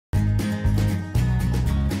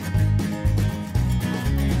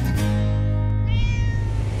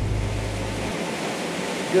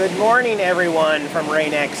Good morning, everyone from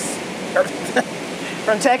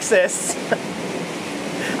from Texas.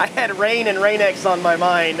 I had rain and Rain-X on my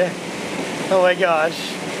mind. Oh my gosh.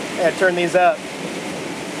 I had to turn these up.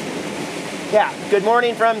 Yeah, good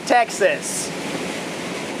morning from Texas.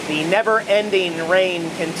 The never-ending rain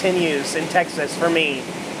continues in Texas for me.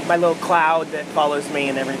 My little cloud that follows me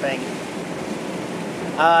and everything.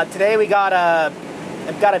 Today I've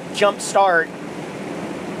got a jump start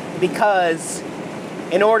because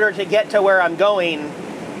in order to get to where I'm going,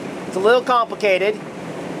 it's a little complicated.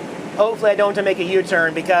 Hopefully I don't have to make a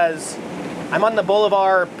U-turn because I'm on the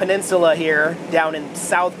Boulevard Peninsula here down in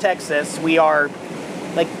South Texas. We are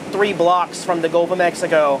like 3 blocks from the Gulf of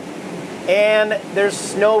Mexico. And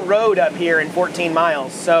there's no road up here in 14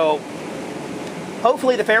 miles. So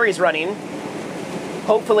hopefully the ferry's running.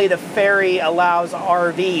 Hopefully the ferry allows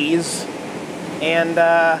RVs. And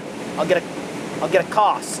I'll get a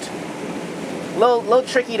cost. A little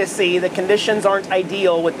tricky to see. The conditions aren't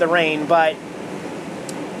ideal with the rain, but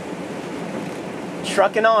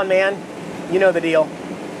trucking on, man. You know the deal.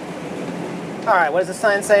 All right, what does the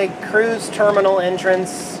sign say? Cruise terminal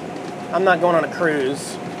entrance. I'm not going on a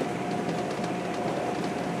cruise.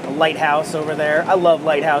 A lighthouse over there. I love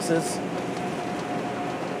lighthouses.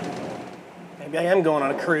 Maybe I am going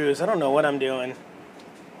on a cruise. I don't know what I'm doing.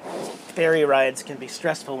 Ferry rides can be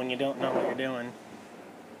stressful when you don't know what you're doing.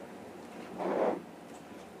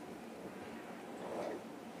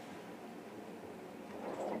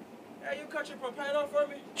 Hey, you cut your propane off for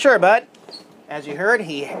me? Sure, bud. As you heard,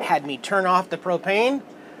 he had me turn off the propane,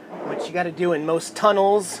 which you got to do in most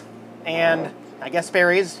tunnels and I guess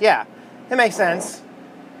ferries. Yeah, it makes sense.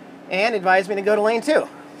 And advised me to go to lane 2.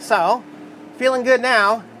 So, feeling good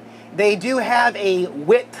now. They do have a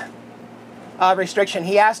width restriction.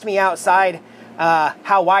 He asked me outside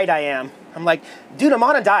how wide I am. I'm like, dude, I'm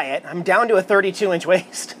on a diet. I'm down to a 32-inch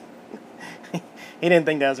waist. He didn't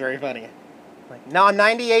think that was very funny. Like, no, I'm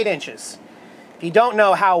 98 inches. If you don't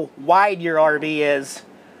know how wide your RV is,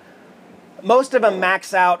 most of them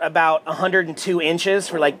max out about 102 inches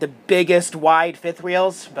for like the biggest wide fifth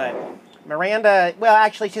wheels, but Miranda, well,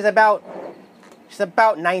 actually she's about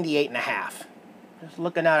 98 and a half. Just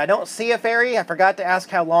looking out, I don't see a ferry. I forgot to ask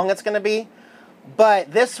how long it's going to be,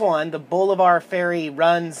 but this one, the Boulevard Ferry,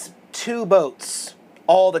 runs 2 boats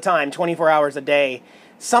all the time, 24 hours a day.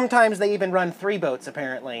 Sometimes they even run 3 boats,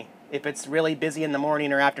 apparently, if it's really busy in the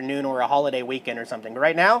morning or afternoon or a holiday weekend or something. But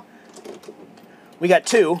right now, we got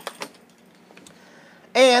 2,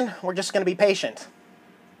 and we're just going to be patient.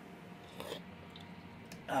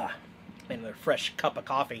 Another fresh cup of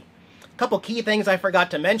coffee. A couple key things I forgot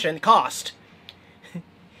to mention. Cost.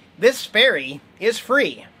 This ferry is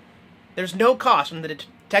free. There's no cost from the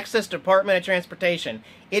Texas Department of Transportation.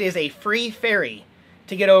 It is a free ferry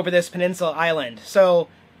to get over this peninsula island. So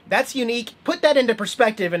that's unique. Put that into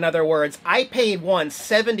perspective, in other words. I paid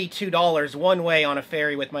 $72 one way on a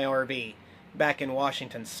ferry with my RV back in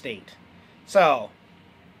Washington State. So,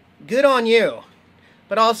 good on you.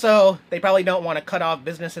 But also, they probably don't want to cut off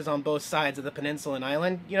businesses on both sides of the peninsula and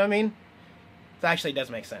island. You know what I mean? It actually does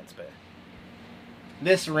make sense, but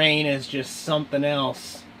this rain is just something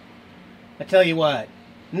else. I tell you what,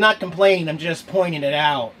 I'm not complaining, I'm just pointing it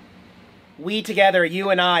out. We together, you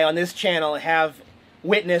and I, on this channel have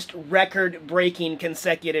witnessed record-breaking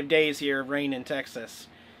consecutive days here of rain in Texas.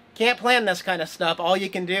 Can't plan this kind of stuff. All you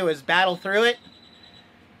can do is battle through it,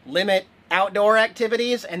 limit outdoor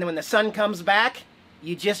activities, and then when the sun comes back,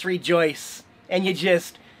 you just rejoice, and you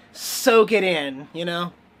just soak it in, you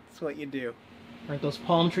know? That's what you do. Aren't those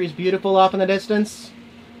palm trees beautiful off in the distance?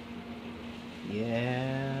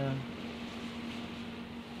 Yeah.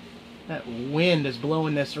 That wind is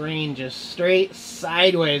blowing this rain just straight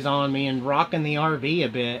sideways on me and rocking the RV a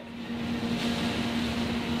bit.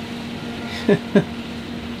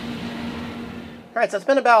 Alright, so it's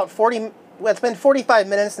been about 45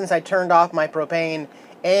 minutes since I turned off my propane,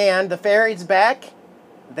 and the ferry's back.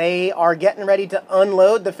 They are getting ready to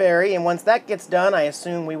unload the ferry, and once that gets done, I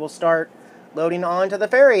assume we will start loading onto the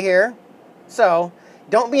ferry here. So,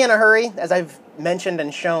 don't be in a hurry, as I've mentioned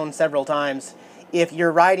and shown several times. If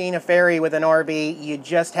you're riding a ferry with an RV, you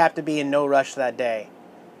just have to be in no rush that day.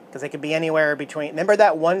 Because it could be anywhere between... Remember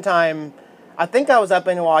that one time, I think I was up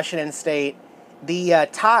in Washington State, the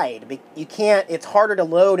tide, you can't, it's harder to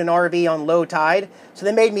load an RV on low tide, so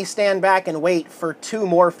they made me stand back and wait for 2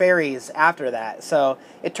 more ferries after that. So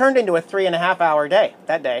it turned into a 3.5-hour day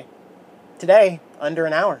that day. Today, under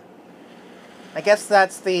an hour. I guess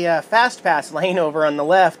that's the fast pass lane over on the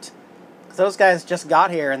left, because those guys just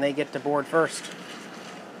got here and they get to board first.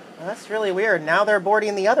 Well, that's really weird. Now they're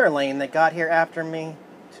boarding the other lane that got here after me,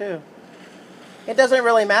 too. It doesn't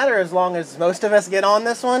really matter as long as most of us get on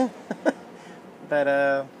this one.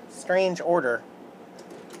 But, strange order.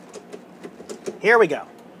 Here we go.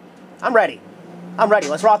 I'm ready. I'm ready.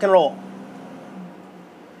 Let's rock and roll.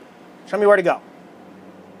 Show me where to go.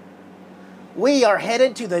 We are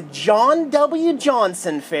headed to the John W.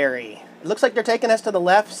 Johnson Ferry. It looks like they're taking us to the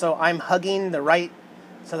left, so I'm hugging the right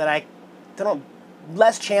so that I don't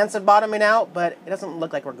less chance of bottoming out, but it doesn't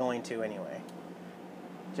look like we're going to anyway.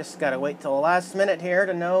 Just gotta wait till the last minute here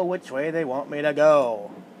to know which way they want me to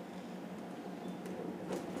go.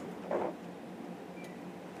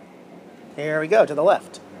 Here we go, to the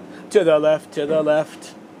left. To the left, to the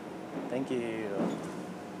left. Thank you.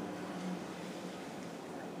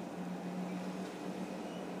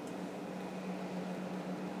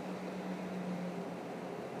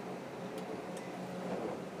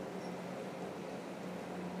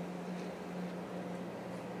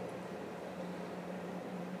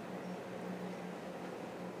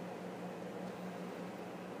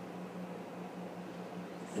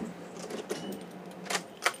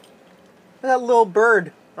 That little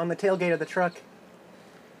bird on the tailgate of the truck.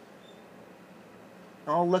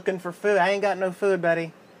 All looking for food. I ain't got no food,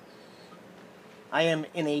 buddy. I am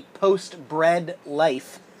in a post-bred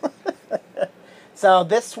life. So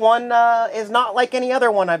this one is not like any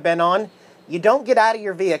other one I've been on. You don't get out of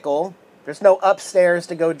your vehicle. There's no upstairs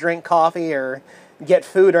to go drink coffee or get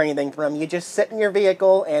food or anything from. You just sit in your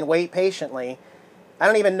vehicle and wait patiently. I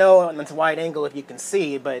don't even know on this wide angle if you can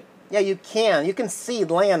see, but yeah, you can. You can see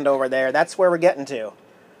land over there. That's where we're getting to.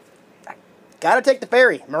 Gotta take the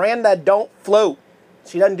ferry. Miranda don't float.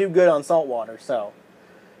 She doesn't do good on salt water, so.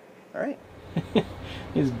 All right.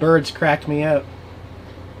 These birds cracked me up.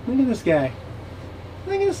 Look at this guy.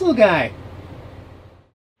 Look at this little guy.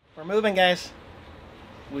 We're moving, guys.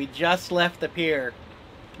 We just left the pier.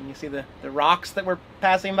 Can you see the rocks that we're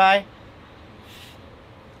passing by?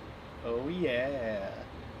 Oh, yeah.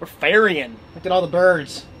 We're ferrying. Look at all the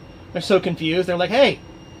birds. They're so confused. They're like, hey,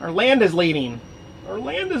 our land is leaving. Our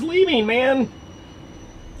land is leaving, man.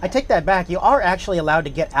 I take that back. You are actually allowed to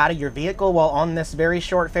get out of your vehicle while on this very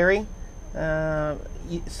short ferry.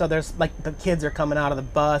 So there's, like, the kids are coming out of the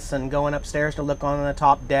bus and going upstairs to look on the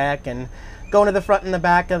top deck and going to the front and the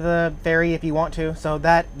back of the ferry if you want to. So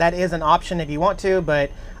that is an option if you want to,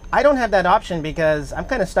 but I don't have that option because I'm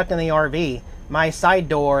kind of stuck in the RV. My side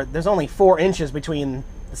door, there's only 4 inches between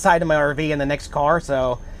the side of my RV and the next car,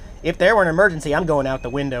 so if there were an emergency, I'm going out the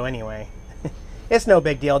window anyway. It's no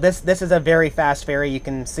big deal. This is a very fast ferry. You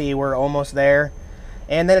can see we're almost there.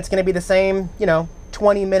 And then it's going to be the same,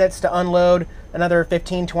 20 minutes to unload, another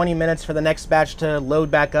 15, 20 minutes for the next batch to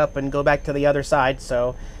load back up and go back to the other side.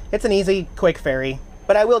 So it's an easy, quick ferry.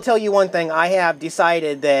 But I will tell you one thing. I have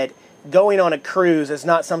decided that going on a cruise is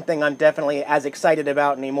not something I'm definitely as excited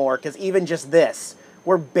about anymore, because even just this,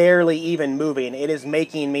 we're barely even moving. It is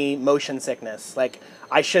making me motion sickness. Like,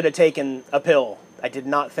 I should have taken a pill. I did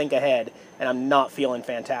not think ahead, and I'm not feeling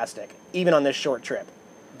fantastic, even on this short trip.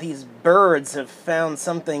 These birds have found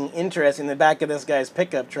something interesting in the back of this guy's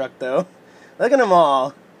pickup truck, though. Look at them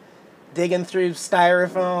all. Digging through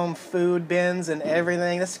styrofoam, food bins, and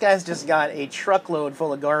everything. This guy's just got a truckload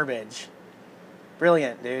full of garbage.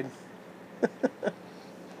 Brilliant, dude.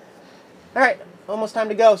 Alright, almost time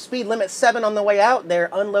to go. Speed limit 7 on the way out. They're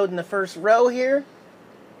unloading the first row here.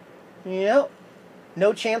 Yep.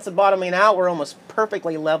 No chance of bottoming out. We're almost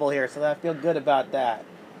perfectly level here, so I feel good about that.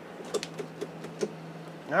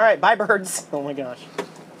 Alright, bye birds. Oh my gosh.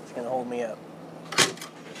 It's going to hold me up.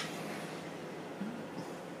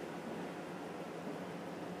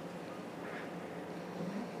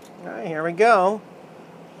 Alright, here we go.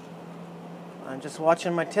 I'm just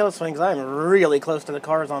watching my tail swings. I'm really close to the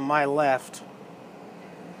cars on my left.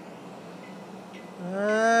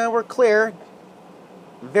 We're clear.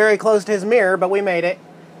 Very close to his mirror, but we made it.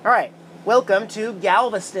 Alright, welcome to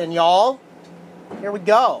Galveston, y'all. Here we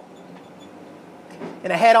go.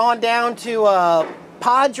 Gonna head on down to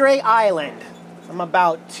Padre Island. I'm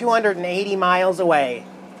about 280 miles away.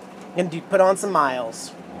 Gonna put on some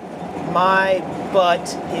miles. My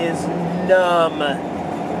butt is numb.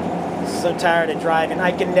 So tired of driving.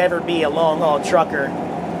 I can never be a long-haul trucker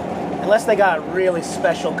unless they got really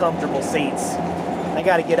special comfortable seats. I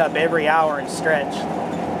gotta get up every hour and stretch.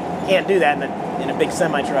 Can't do that in a big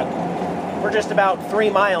semi-truck. We're just about 3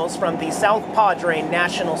 miles from the South Padre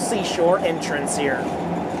National Seashore entrance here.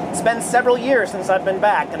 It's been several years since I've been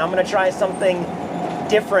back, and I'm gonna try something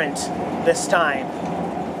different this time.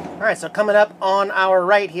 Alright, so coming up on our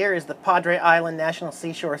right here is the Padre Island National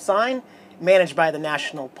Seashore sign, managed by the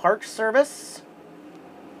National Park Service.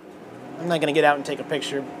 I'm not gonna get out and take a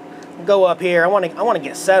picture. go up here. I want to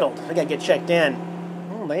get settled. I gotta get checked in.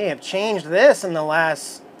 Oh, they have changed this in the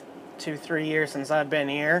last 2-3 years since I've been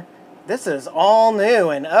here. This is all new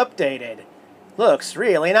and updated. Looks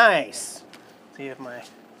really nice. See if my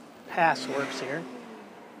pass works here.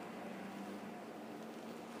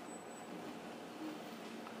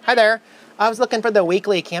 Hi there. I was looking for the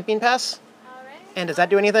weekly camping pass. All right. And does that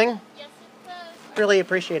do anything? Yes, it does. Really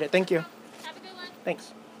appreciate it. Thank you. Have a good one.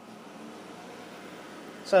 Thanks.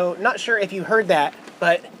 So, not sure if you heard that,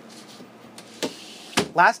 but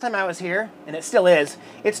last time I was here, and it still is,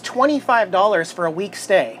 it's $25 for a week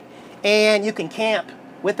stay. And you can camp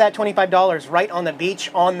with that $25 right on the beach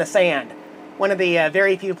on the sand. One of the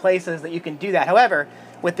very few places that you can do that. However,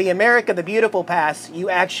 with the America the Beautiful Pass, you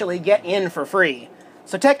actually get in for free.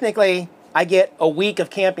 So technically, I get a week of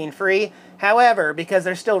camping free. However, because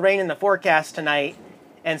there's still rain in the forecast tonight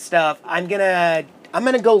and stuff, I'm gonna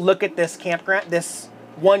go look at this campground, this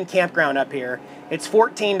one campground up here. It's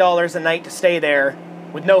 $14 a night to stay there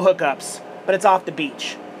with no hookups, but it's off the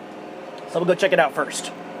beach. So we'll go check it out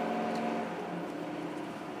first.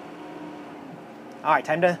 All right,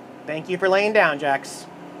 time to thank you for laying down, Jax,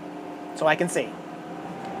 so I can see.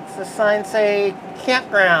 What's the sign say?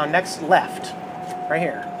 Campground, next left. Right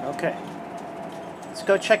here. Okay. Let's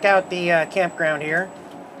go check out the campground here.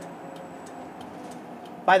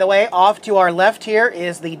 By the way, off to our left here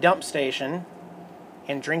is the dump station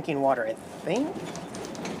and drinking water, I think.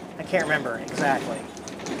 I can't remember exactly.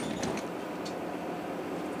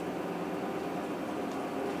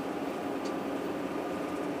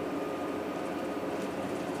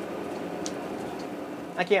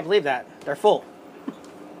 I can't believe that. They're full.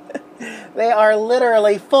 They are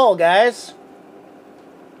literally full, guys.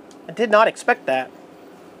 I did not expect that.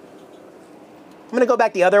 I'm going to go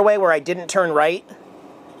back the other way where I didn't turn right.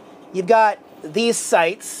 You've got these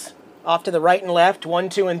sites off to the right and left, 1,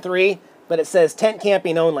 2, and 3, but it says tent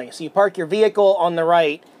camping only. So you park your vehicle on the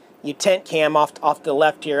right, you tent cam off to the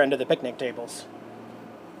left here under the picnic tables.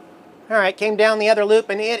 All right, came down the other loop,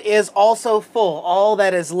 and it is also full. All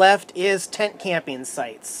that is left is tent camping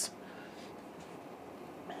sites.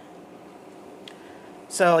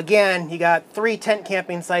 So again, you got 3 tent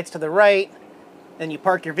camping sites to the right, then you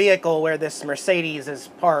park your vehicle where this Mercedes is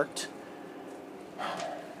parked.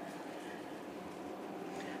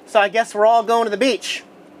 So I guess we're all going to the beach.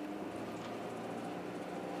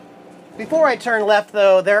 Before I turn left,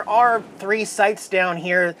 though, there are 3 sites down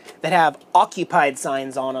here that have occupied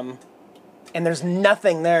signs on them. And there's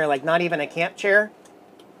nothing there, like not even a camp chair.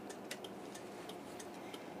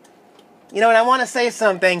 You know, and I want to say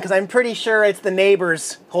something, because I'm pretty sure it's the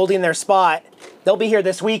neighbors holding their spot. They'll be here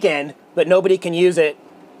this weekend, but nobody can use it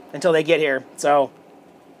until they get here, so.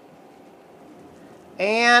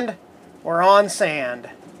 And we're on sand.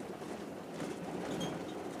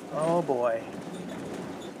 Oh boy.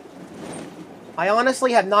 I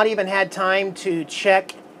honestly have not even had time to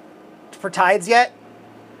check for tides yet.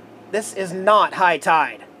 This is not high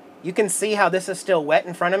tide. You can see how this is still wet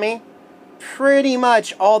in front of me. Pretty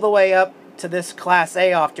much all the way up to this Class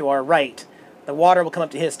A off to our right. The water will come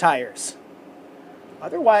up to his tires.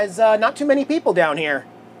 Otherwise, not too many people down here.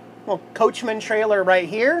 Little coachman trailer right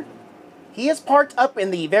here. He is parked up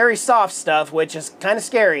in the very soft stuff, which is kind of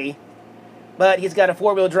scary. But he's got a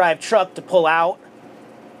 4-wheel drive truck to pull out.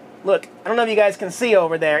 Look, I don't know if you guys can see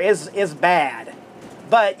over there. Is bad.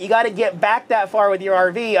 But you got to get back that far with your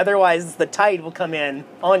RV, otherwise the tide will come in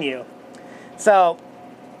on you. So,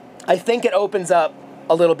 I think it opens up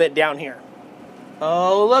a little bit down here.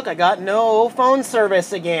 Oh, look, I got no phone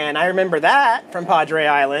service again. I remember that from Padre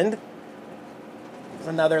Island. There's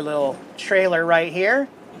another little trailer right here.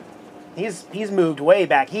 He's moved way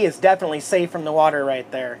back. He is definitely safe from the water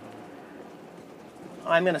right there.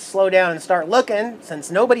 I'm going to slow down and start looking.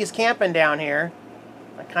 Since nobody's camping down here,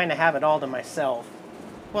 I kind of have it all to myself.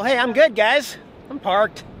 Well, hey, I'm good, guys. I'm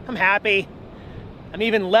parked. I'm happy. I'm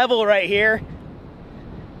even level right here.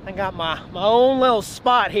 I got my own little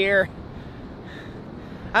spot here.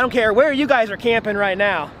 I don't care where you guys are camping right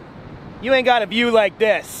now. You ain't got a view like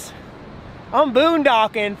this. I'm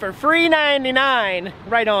boondocking for $3.99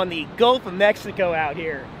 right on the Gulf of Mexico out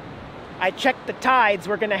here. I checked the tides.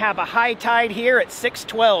 We're gonna have a high tide here at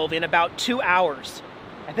 6:12 in about 2 hours.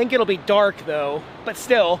 I think it'll be dark though, but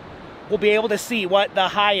still, we'll be able to see what the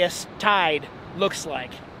highest tide looks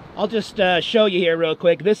like. I'll just show you here real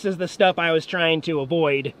quick. This is the stuff I was trying to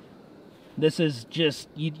avoid. This is just,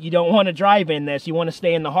 you don't want to drive in this. You want to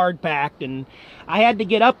stay in the hard packed, and I had to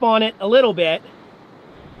get up on it a little bit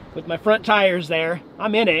with my front tires there.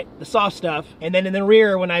 I'm in it, the soft stuff. And then in the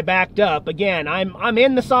rear when I backed up, again, I'm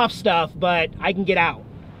in the soft stuff, but I can get out.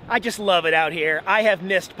 I just love it out here. I have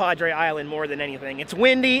missed Padre Island more than anything. It's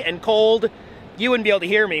windy and cold. You wouldn't be able to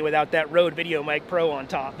hear me without that Rode VideoMic Pro on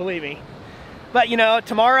top, believe me. But you know,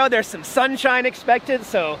 tomorrow there's some sunshine expected,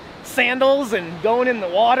 so sandals and going in the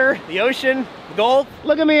water, the ocean, the Gulf.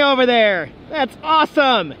 Look at me over there. That's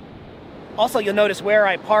awesome. Also, you'll notice where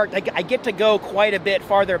I parked, I get to go quite a bit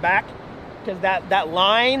farther back because that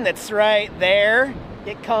line that's right there,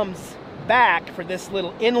 it comes back for this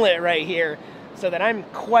little inlet right here, so that I'm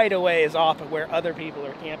quite a ways off of where other people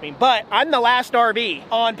are camping. But I'm the last RV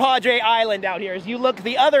on Padre Island out here. As you look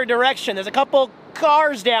the other direction, there's a couple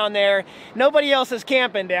cars down there. Nobody else is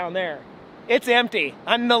camping down there. It's empty.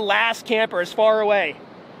 I'm the last camper as far away,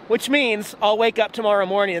 which means I'll wake up tomorrow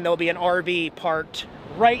morning and there'll be an RV parked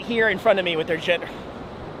right here in front of me with their generator.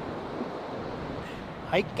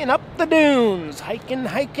 Hiking up the dunes. Hiking,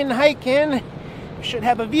 hiking, hiking. We should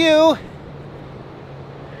have a view.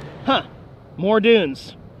 Huh. More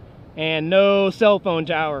dunes. And no cell phone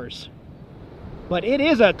towers. But it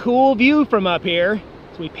is a cool view from up here.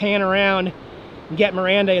 So we pan around and get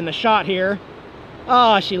Miranda in the shot here.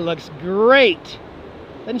 Oh, she looks great.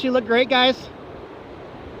 Doesn't she look great, guys?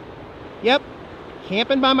 Yep.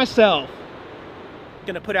 Camping by myself.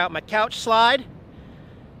 Gonna put out my couch slide.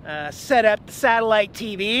 Set up the satellite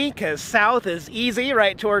TV, because south is easy,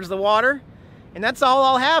 right towards the water. And that's all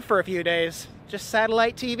I'll have for a few days. Just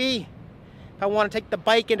satellite TV. If I want to take the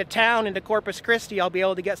bike into town, into Corpus Christi, I'll be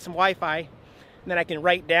able to get some Wi-Fi. And then I can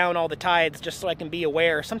write down all the tides just so I can be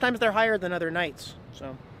aware. Sometimes they're higher than other nights.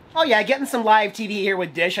 So, oh yeah, getting some live TV here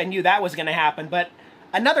with Dish. I knew that was going to happen. But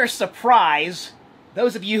another surprise,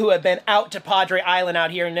 those of you who have been out to Padre Island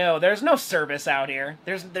out here know there's no service out here.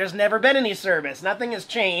 There's never been any service. Nothing has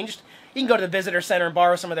changed. You can go to the visitor center and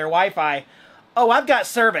borrow some of their Wi-Fi. Oh, I've got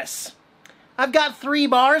service. I've got 3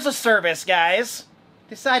 bars of service, guys.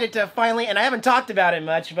 Decided to finally, and I haven't talked about it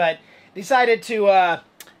much, but decided to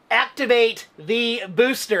activate the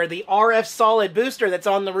booster, the RF solid booster that's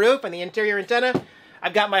on the roof and the interior antenna.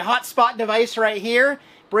 I've got my hotspot device right here,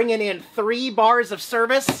 bringing in 3 bars of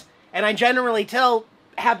service, and I generally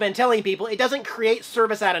have been telling people it doesn't create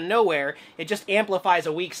service out of nowhere, it just amplifies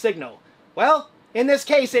a weak signal. Well, in this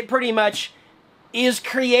case, it pretty much is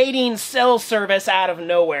creating cell service out of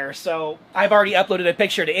nowhere. So I've already uploaded a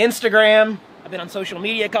picture to Instagram. I've been on social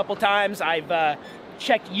media a couple times. I've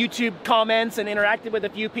checked YouTube comments and interacted with a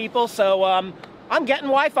few people. So I'm getting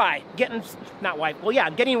Wi-Fi.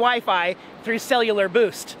 I'm getting Wi-Fi through cellular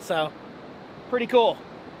boost. So pretty cool.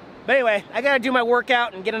 But anyway, I gotta do my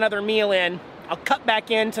workout and get another meal in. I'll cut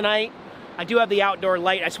back in tonight. I do have the outdoor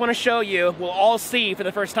light. I just want to show you, we'll all see for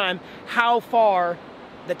the first time, how far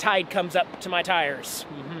the tide comes up to my tires.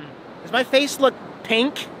 Does my face look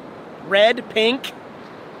pink? Red, pink?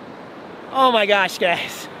 Oh my gosh,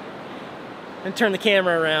 guys. And turn the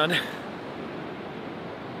camera around.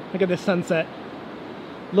 Look at this sunset.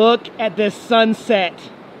 Look at this sunset.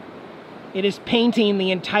 It is painting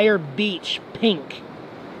the entire beach pink.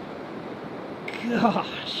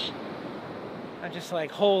 Gosh. I'm just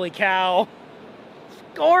like, holy cow. It's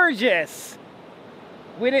gorgeous.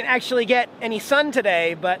 We didn't actually get any sun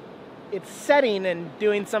today, but it's setting and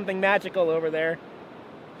doing something magical over there.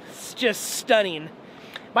 It's just stunning.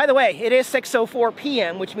 By the way, it is 6:04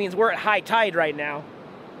 p.m., which means we're at high tide right now.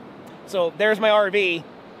 So there's my RV,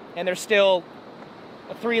 and there's still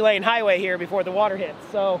a 3-lane highway here before the water hits.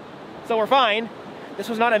 So we're fine. This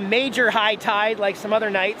was not a major high tide like some other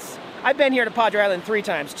nights. I've been here to Padre Island 3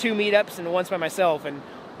 times, 2 meetups and once by myself, and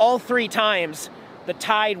all 3 times the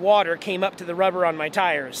tide water came up to the rubber on my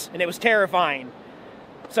tires, and it was terrifying.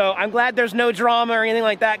 So I'm glad there's no drama or anything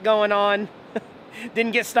like that going on.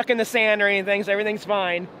 Didn't get stuck in the sand or anything, so everything's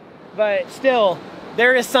fine. But still,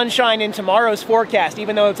 there is sunshine in tomorrow's forecast,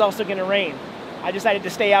 even though it's also going to rain. I decided to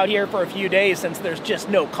stay out here for a few days since there's just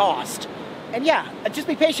no cost. And yeah, just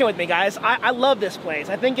be patient with me, guys. I love this place.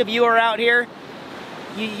 I think if you are out here,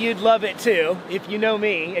 you'd love it too, if you know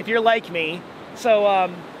me, if you're like me.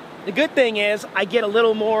 So the good thing is I get a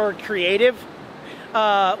little more creative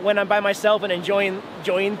when I'm by myself and enjoying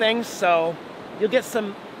things. So you'll get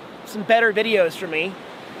some better videos from me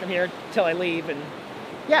from here till I leave. And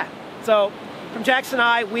yeah, so from Jackson and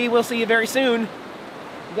I, we will see you very soon.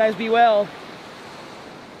 You guys be well.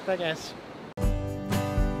 Bye, guys.